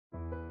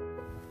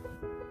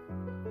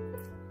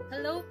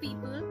Hello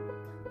people,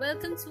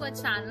 welcome to our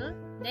channel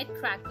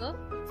NETCracker.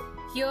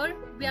 Here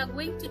we are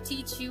going to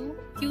teach you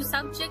few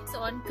subjects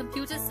on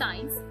computer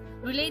science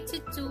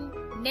related to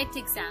NET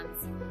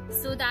exams,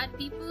 so that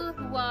people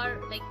who are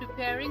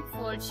preparing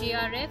for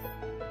JRF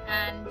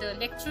and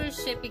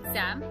lecturership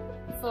exam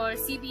for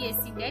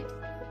CBSE NET,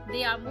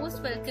 they are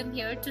most welcome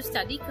here to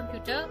study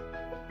computer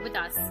with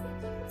us.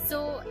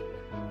 So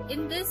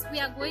in this we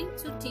are going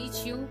to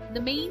teach you the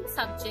main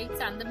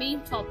subjects and the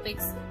main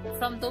topics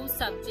from those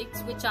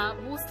subjects which are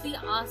mostly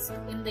asked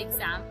in the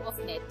exam of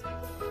NET.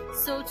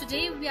 So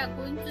today we are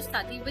going to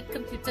study with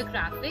computer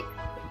graphic.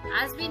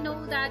 As we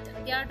know that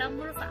there are a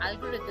number of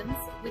algorithms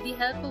with the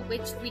help of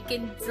which we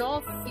can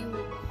draw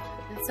few,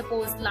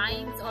 suppose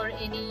lines or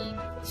any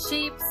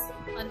shapes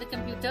on the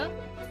computer.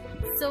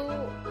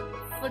 So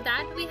for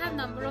that we have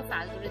number of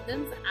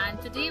algorithms,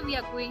 and today we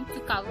are going to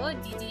cover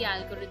DDA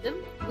algorithm,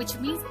 which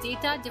means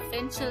data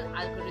differential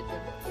algorithm.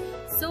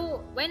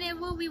 So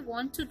whenever we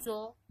want to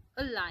draw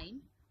a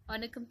line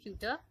on a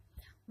computer,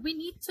 we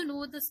need to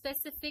know the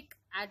specific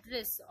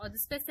address or the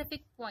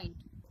specific point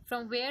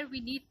from where we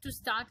need to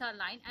start our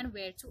line and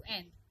where to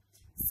end.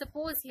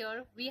 Suppose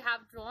here we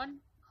have drawn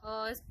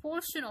a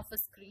portion of a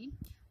screen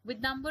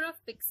with number of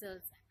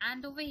pixels,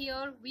 and over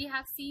here we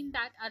have seen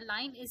that a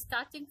line is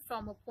starting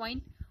from a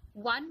point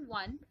 1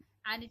 1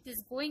 and it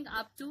is going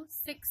up to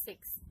 6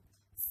 6.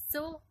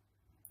 So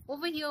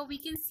over here we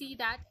can see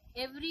that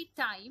every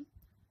time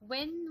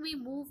when we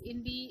move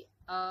in the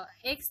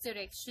x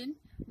direction,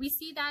 we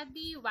see that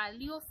the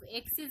value of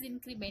x is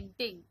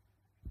incrementing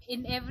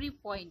in every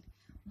point,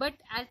 but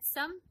at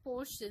some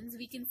portions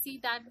we can see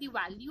that the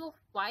value of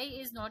y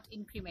is not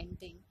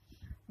incrementing,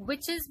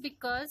 which is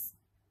because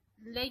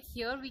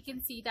here we can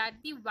see that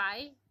the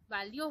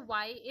value of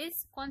y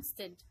is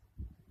constant.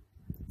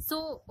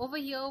 So over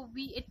here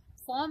it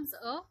forms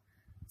a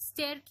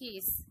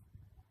staircase,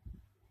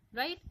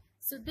 right?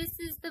 So this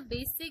is the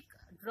basic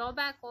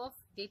drawback of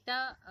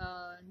data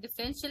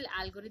differential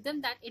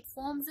algorithm, that it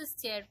forms a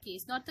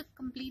staircase, not a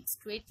complete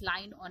straight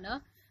line on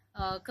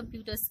a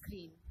computer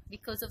screen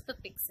because of the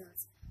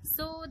pixels.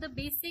 So the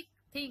basic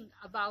thing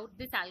about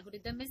this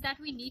algorithm is that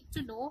we need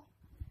to know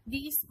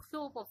the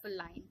slope of a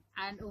line,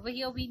 and over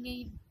here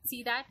we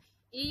see that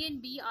A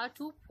and B are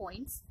 2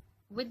 points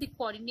with the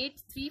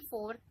coordinate 3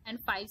 4 and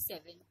 5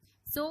 7.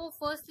 So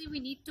firstly we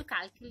need to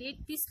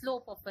calculate the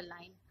slope of a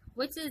line,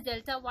 which is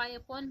delta y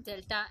upon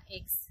delta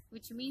x,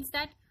 which means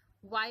that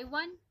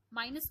y1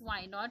 minus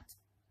y0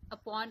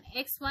 upon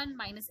x1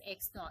 minus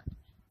x0.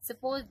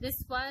 Suppose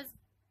this was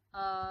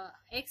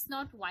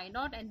x0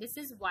 y0 and this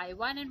is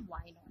y1 and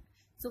y0.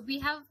 So we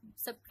have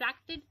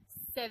subtracted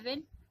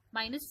 7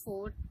 minus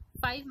 4,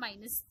 5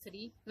 minus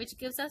 3, which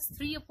gives us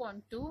 3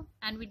 upon 2,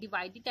 and we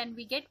divide it and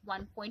we get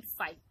 1.5.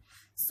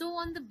 So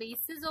on the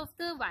basis of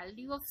the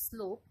value of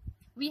slope,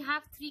 we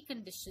have 3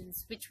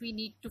 conditions which we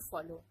need to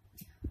follow.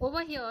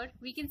 Over here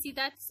we can see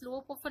that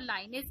slope of a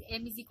line is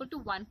m is equal to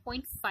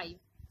 1.5.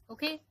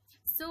 Okay,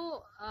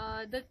 so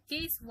the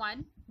case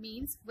 1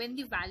 means when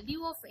the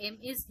value of m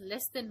is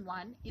less than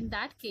 1. In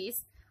that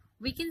case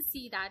we can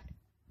see that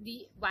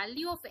the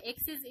value of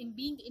x is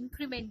being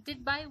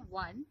incremented by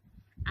 1,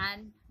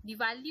 and the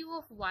value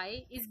of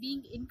y is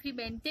being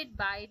incremented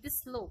by the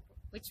slope,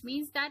 which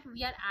means that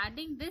we are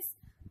adding this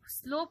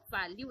slope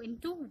value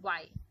into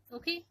y.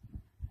 Okay,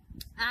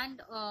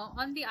 and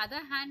on the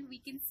other hand we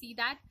can see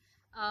that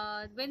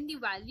when the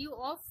value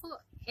of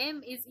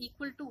m is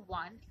equal to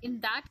 1, in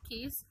that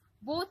case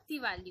both the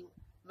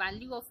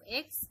value of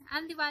x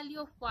and the value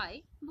of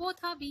y, both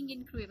are being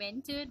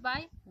incremented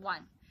by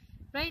 1,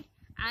 right?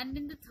 And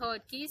in the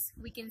third case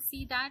we can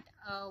see that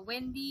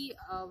when the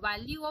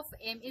value of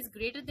m is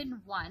greater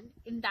than 1,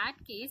 in that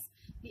case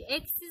the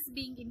x is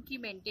being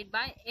incremented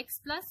by x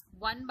plus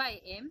 1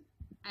 by m,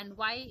 and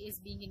y is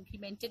being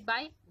incremented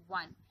by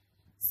 1.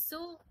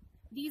 So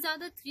these are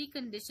the 3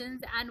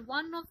 conditions, and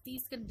one of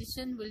these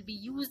conditions will be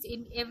used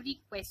in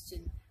every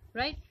question,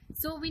 right?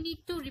 So we need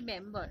to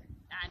remember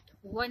that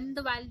when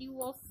the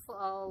value of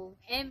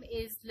m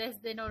is less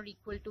than or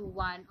equal to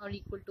 1 or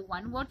equal to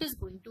 1, what is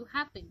going to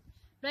happen,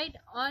 right?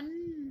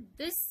 On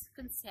this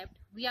concept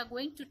we are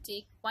going to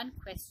take one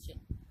question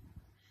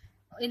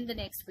in the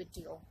next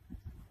video.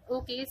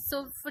 Okay,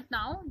 so for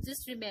now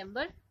just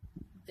remember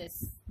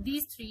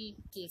these 3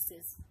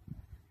 cases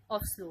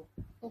of slope.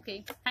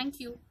 Okay, thank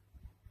you.